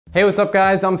Hey, what's up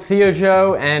guys? I'm Theo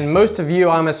Joe, and most of you,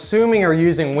 I'm assuming, are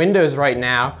using Windows right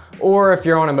now, or if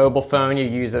you're on a mobile phone, you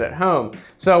use it at home.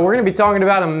 So we're gonna be talking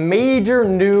about a major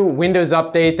new Windows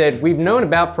update that we've known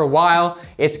about for a while.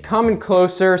 It's coming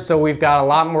closer, so we've got a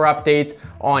lot more updates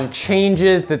on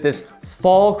changes that this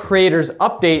Fall Creators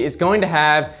Update is going to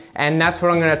have, and that's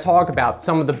what I'm going to talk about.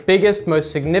 Some of the biggest,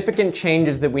 most significant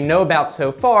changes that we know about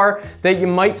so far that you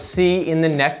might see in the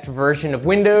next version of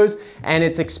Windows, and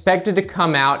it's expected to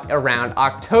come out around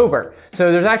October.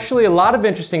 So there's actually a lot of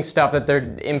interesting stuff that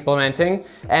they're implementing,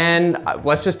 and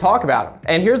let's just talk about them.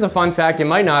 And here's a fun fact you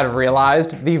might not have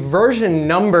realized. The version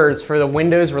numbers for the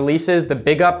Windows releases, the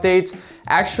big updates,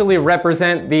 actually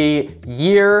represent the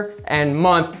year and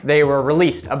month they were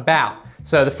released about.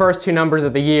 So the first two numbers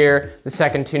of the year, the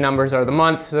second two numbers are the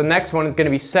month. So the next one is going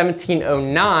to be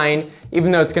 1709,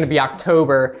 even though it's going to be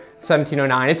October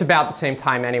 1709. It's about the same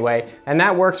time anyway, and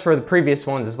that works for the previous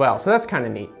ones as well. So that's kind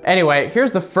of neat. Anyway,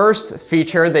 here's the first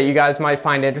feature that you guys might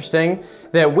find interesting,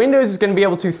 that Windows is going to be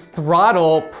able to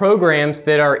throttle programs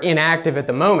that are inactive at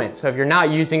the moment. So if you're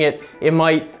not using it, it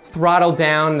might throttle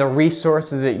down the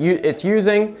resources it's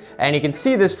using. And you can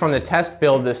see this from the test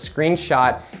build, this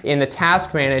screenshot in the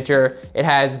task manager. It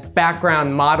has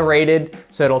background moderated,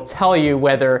 so it'll tell you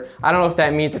whether, I don't know if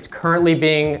that means it's currently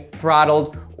being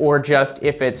throttled or just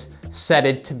if it's set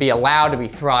it to be allowed to be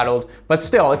throttled. But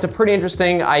still, it's a pretty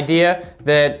interesting idea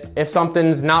that if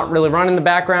something's not really running in the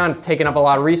background, it's taking up a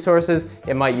lot of resources,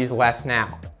 it might use less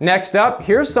now. Next up,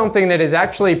 here's something that is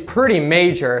actually pretty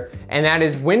major, and that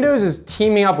is Windows is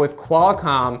teaming up with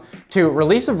Qualcomm to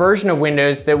release a version of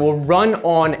Windows that will run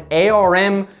on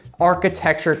ARM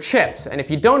architecture chips. And if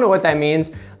you don't know what that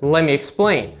means, let me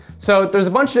explain. So there's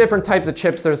a bunch of different types of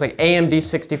chips. There's like AMD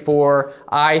 64,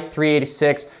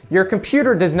 i386. Your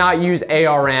computer does not use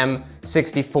ARM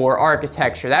 64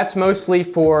 architecture. That's mostly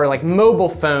for like mobile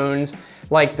phones,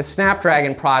 like the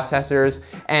Snapdragon processors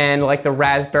and like the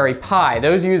Raspberry Pi.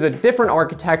 Those use a different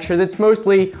architecture that's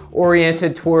mostly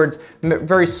oriented towards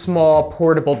very small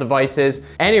portable devices.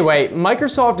 Anyway,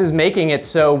 Microsoft is making it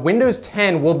so Windows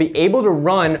 10 will be able to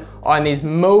run on these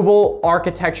mobile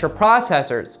architecture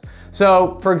processors.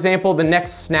 So for example, the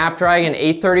next Snapdragon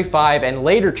 835 and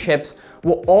later chips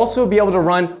will also be able to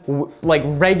run like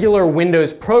regular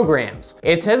Windows programs.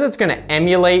 It says it's gonna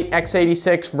emulate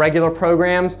x86 regular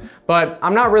programs, but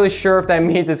I'm not really sure if that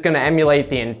means it's gonna emulate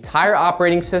the entire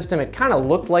operating system. It kind of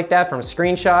looked like that from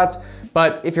screenshots,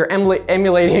 but if you're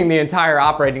emulating the entire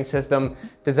operating system,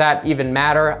 does that even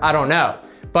matter? I don't know.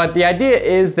 But the idea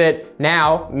is that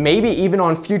now, maybe even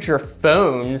on future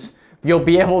phones, you'll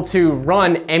be able to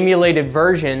run emulated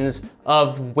versions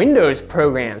of Windows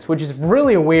programs, which is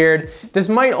really weird. This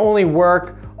might only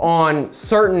work on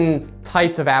certain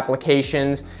types of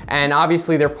applications, and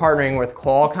obviously they're partnering with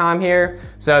Qualcomm here,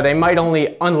 so they might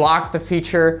only unlock the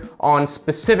feature on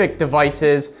specific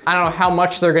devices. I don't know how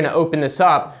much they're gonna open this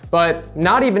up, but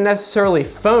not even necessarily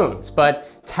phones, but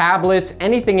tablets,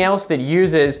 anything else that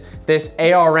uses this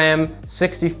ARM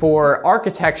 64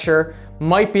 architecture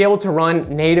might be able to run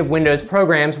native Windows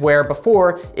programs where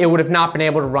before it would have not been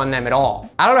able to run them at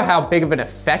all. I don't know how big of an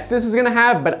effect this is gonna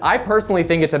have, but I personally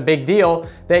think it's a big deal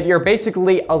that you're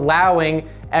basically allowing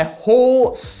a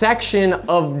whole section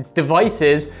of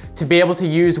devices to be able to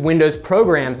use Windows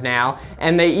programs now.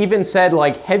 And they even said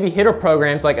like heavy hitter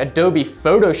programs like Adobe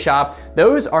Photoshop,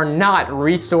 those are not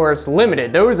resource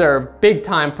limited. Those are big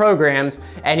time programs,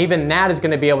 and even that is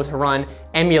gonna be able to run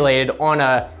emulated on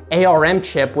a ARM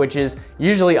chip, which is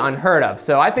usually unheard of.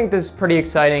 So I think this is pretty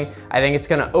exciting. I think it's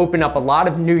gonna open up a lot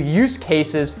of new use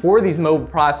cases for these mobile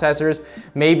processors,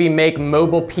 maybe make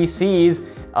mobile PCs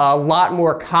a lot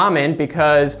more common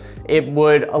because it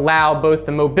would allow both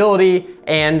the mobility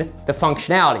and the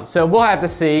functionality. So we'll have to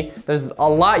see. There's a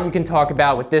lot you can talk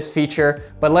about with this feature,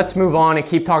 but let's move on and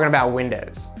keep talking about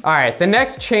Windows. All right, the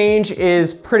next change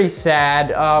is pretty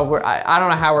sad. I don't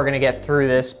know how we're gonna get through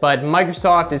this, but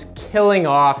Microsoft is killing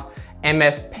off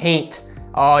MS Paint.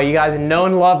 Oh, you guys know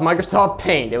and love Microsoft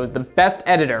Paint. It was the best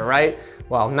editor, right?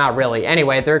 Well, not really.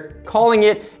 Anyway, they're calling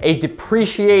it a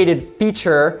depreciated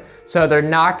feature, so they're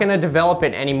not gonna develop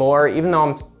it anymore, even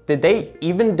though did they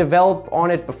even develop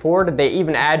on it before? Did they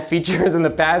even add features in the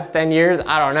past 10 years?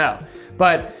 I don't know.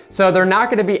 But so they're not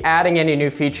gonna be adding any new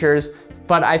features,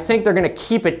 but I think they're gonna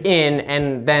keep it in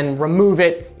and then remove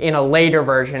it in a later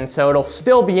version. So it'll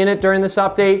still be in it during this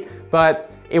update,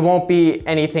 but it won't be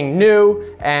anything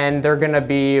new, and they're gonna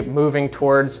be moving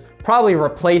towards probably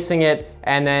replacing it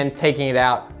and then taking it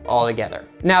out altogether.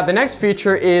 Now, the next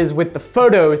feature is with the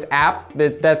Photos app.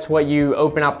 That's what you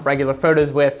open up regular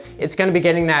photos with. It's gonna be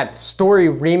getting that story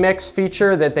remix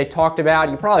feature that they talked about.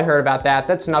 You probably heard about that.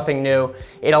 That's nothing new.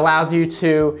 It allows you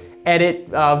to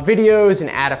edit videos and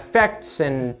add effects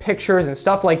and pictures and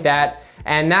stuff like that,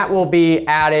 and that will be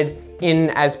added in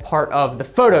as part of the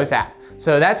Photos app.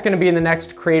 So that's gonna be in the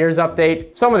next creators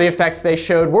update. Some of the effects they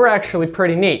showed were actually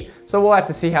pretty neat, so we'll have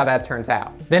to see how that turns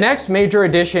out. The next major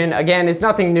addition, again, is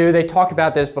nothing new. They talked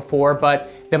about this before, but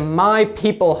the My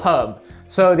People Hub.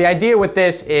 So the idea with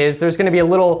this is there's gonna be a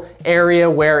little area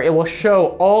where it will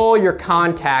show all your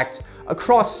contacts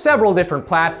across several different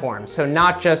platforms. So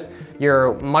not just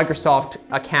your Microsoft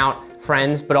account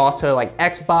friends, but also like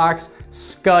Xbox,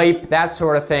 Skype, that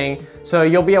sort of thing. So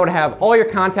you'll be able to have all your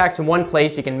contacts in one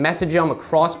place. You can message them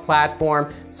across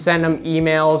platform, send them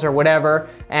emails or whatever.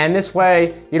 And this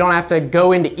way you don't have to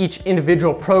go into each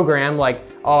individual program like,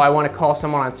 oh, I want to call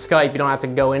someone on Skype. You don't have to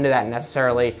go into that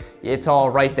necessarily. It's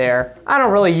all right there. I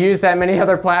don't really use that many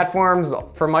other platforms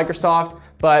for Microsoft,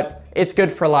 but it's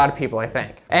good for a lot of people, I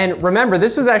think. And remember,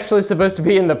 this was actually supposed to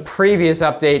be in the previous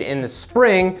update in the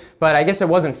spring, but I guess it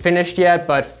wasn't finished yet,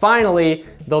 but finally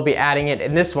they'll be adding it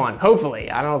in this one,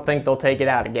 hopefully. I don't think they'll take it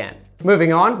out again.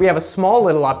 Moving on, we have a small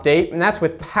little update, and that's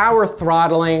with power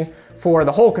throttling for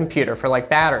the whole computer, for like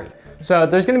battery. So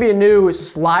there's gonna be a new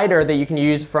slider that you can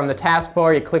use from the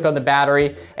taskbar. You click on the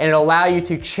battery, and it'll allow you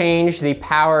to change the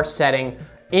power setting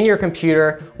in your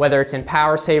computer, whether it's in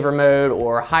power saver mode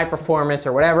or high performance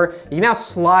or whatever. You can now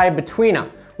slide between them,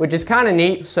 which is kind of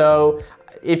neat. So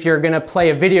if you're gonna play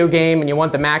a video game and you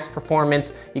want the max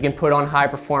performance, you can put on high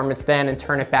performance then and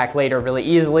turn it back later really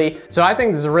easily. So I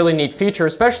think this is a really neat feature,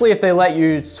 especially if they let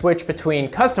you switch between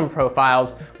custom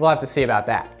profiles. We'll have to see about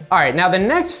that. All right, now the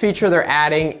next feature they're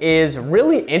adding is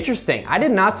really interesting. I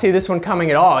did not see this one coming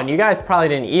at all, and you guys probably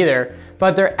didn't either,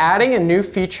 but they're adding a new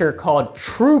feature called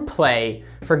TruePlay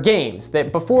for games.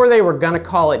 That before they were gonna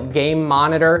call it Game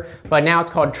Monitor, but now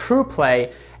it's called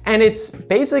TruePlay, and it's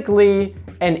basically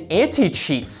an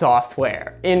anti-cheat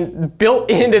software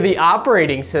built into the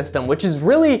operating system, which is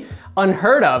really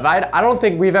unheard of. I don't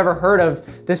think we've ever heard of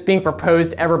this being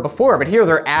proposed ever before, but here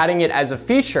they're adding it as a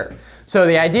feature. So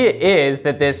the idea is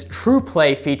that this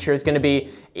TruePlay feature is gonna be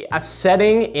a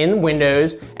setting in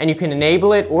Windows, and you can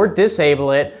enable it or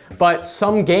disable it, but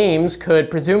some games could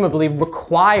presumably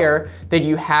require that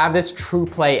you have this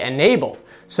TruePlay enabled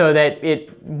so that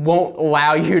it won't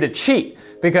allow you to cheat.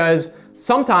 Because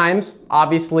sometimes,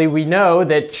 obviously, we know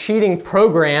that cheating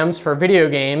programs for video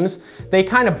games, they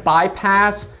kind of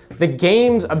bypass the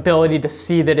game's ability to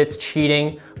see that it's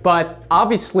cheating, but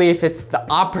obviously if it's the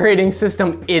operating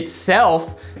system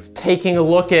itself taking a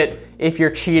look at if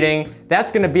you're cheating,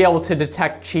 that's gonna be able to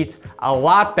detect cheats a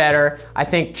lot better. I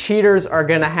think cheaters are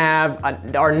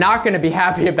not gonna be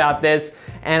happy about this,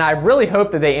 and I really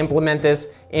hope that they implement this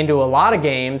into a lot of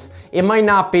games. It might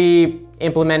not be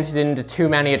implemented into too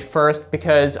many at first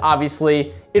because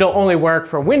obviously it'll only work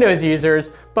for Windows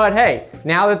users, but hey,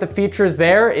 now that the feature is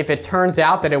there, if it turns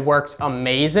out that it works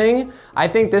amazing, I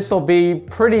think this will be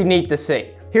pretty neat to see.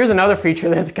 Here's another feature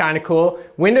that's kind of cool.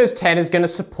 Windows 10 is gonna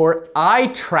support eye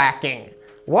tracking.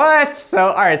 What? So,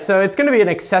 all right, so it's gonna be an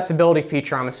accessibility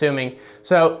feature, I'm assuming.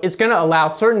 So it's gonna allow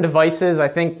certain devices, I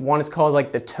think one is called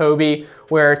like the Tobii,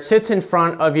 where it sits in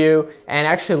front of you and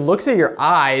actually looks at your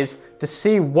eyes to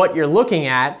see what you're looking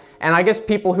at. And I guess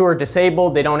people who are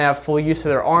disabled, they don't have full use of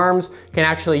their arms, can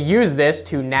actually use this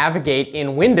to navigate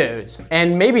in Windows.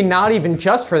 And maybe not even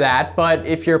just for that, but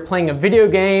if you're playing a video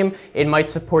game, it might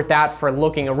support that for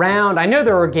looking around. I know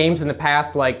there were games in the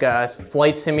past like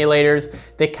flight simulators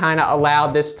that kind of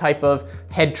allowed this type of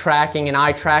head tracking and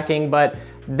eye tracking, but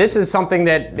this is something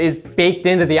that is baked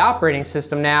into the operating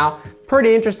system now.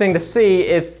 Pretty interesting to see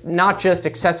if not just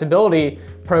accessibility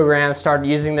programs start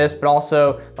using this, but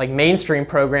also like mainstream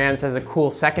programs as a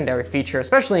cool secondary feature,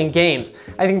 especially in games.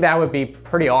 I think that would be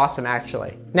pretty awesome,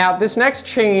 actually. Now, this next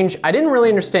change, I didn't really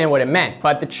understand what it meant,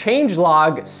 but the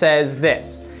changelog says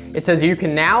this. It says you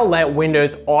can now let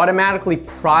Windows automatically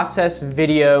process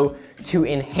video to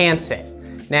enhance it.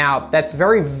 Now, that's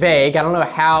very vague. I don't know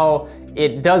how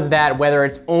it does that, whether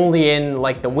it's only in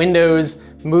like the Windows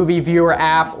Movie Viewer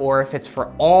app or if it's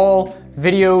for all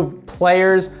video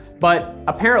players. But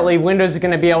apparently Windows is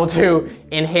gonna be able to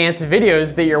enhance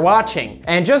videos that you're watching.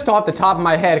 And just off the top of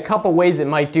my head, a couple ways it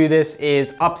might do this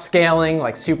is upscaling,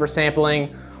 like super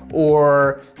sampling,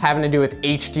 or having to do with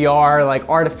HDR, like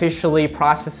artificially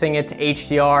processing it to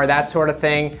HDR, that sort of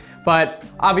thing. but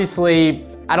obviously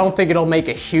I don't think it'll make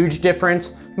a huge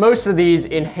difference. Most of these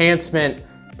enhancement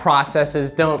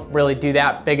processes don't really do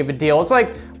that big of a deal. It's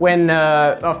like when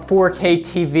a 4K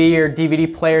TV or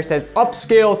DVD player says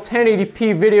upscales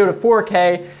 1080p video to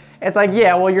 4K. It's like,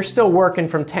 yeah, well, you're still working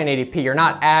from 1080p. You're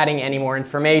not adding any more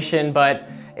information, but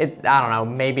I don't know,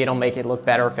 maybe it'll make it look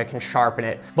better if it can sharpen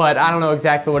it. But I don't know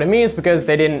exactly what it means because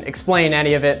they didn't explain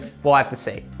any of it. We'll have to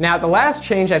see. Now, the last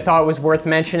change I thought was worth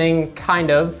mentioning, kind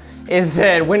of, is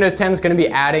that Windows 10 is going to be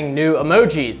adding new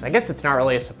emojis. I guess it's not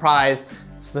really a surprise.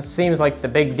 This seems like the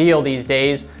big deal these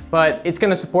days, but it's going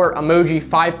to support emoji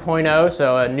 5.0,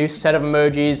 so a new set of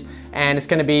emojis, and it's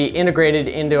going to be integrated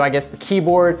into, I guess, the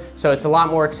keyboard, so it's a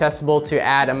lot more accessible to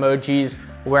add emojis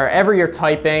wherever you're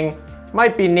typing.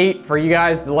 Might be neat for you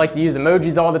guys that like to use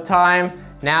emojis all the time.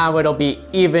 Now it'll be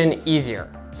even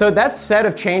easier. So that set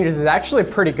of changes is actually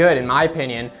pretty good in my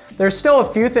opinion. There's still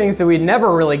a few things that we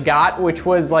never really got, which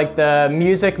was like the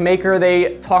music maker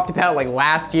they talked about like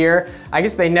last year. I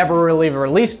guess they never really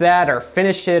released that or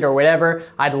finished it or whatever.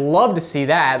 I'd love to see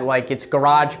that, like it's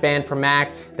GarageBand for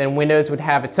Mac, then Windows would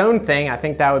have its own thing. I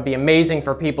think that would be amazing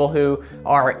for people who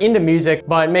are into music,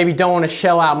 but maybe don't want to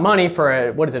shell out money for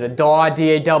a, what is it, a DAW,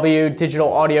 DAW,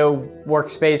 digital audio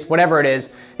workspace, whatever it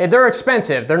is. They're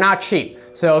expensive, they're not cheap.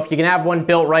 So if you can have one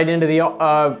built right into the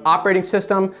operating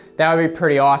system, that would be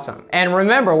pretty awesome. And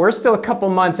remember, we're still a couple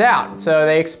months out, so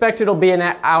they expect it'll be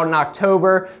out in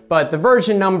October, but the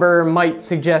version number might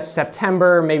suggest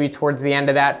September, maybe towards the end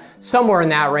of that, somewhere in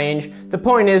that range. The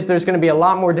point is there's gonna be a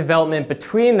lot more development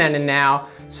between then and now,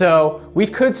 so we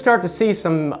could start to see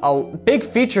some big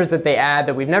features that they add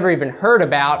that we've never even heard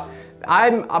about.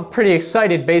 I'm pretty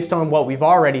excited based on what we've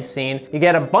already seen. You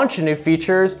get a bunch of new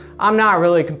features. I'm not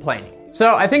really complaining.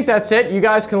 So I think that's it. You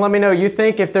guys can let me know what you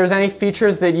think, if there's any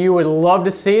features that you would love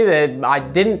to see that I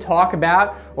didn't talk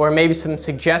about, or maybe some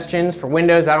suggestions for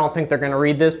Windows. I don't think they're gonna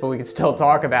read this, but we can still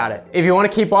talk about it. If you wanna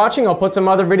keep watching, I'll put some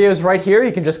other videos right here.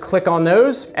 You can just click on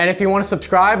those. And if you wanna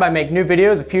subscribe, I make new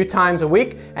videos a few times a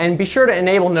week, and be sure to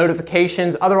enable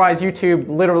notifications, otherwise YouTube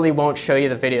literally won't show you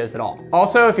the videos at all.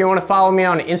 Also, if you wanna follow me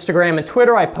on Instagram and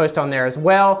Twitter, I post on there as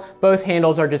well. Both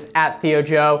handles are just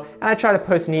 @TheoJoe, and I try to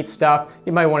post neat stuff.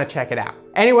 You might wanna check it out.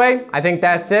 Anyway, I think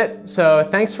that's it. So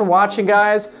thanks for watching,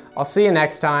 guys. I'll see you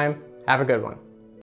next time. Have a good one.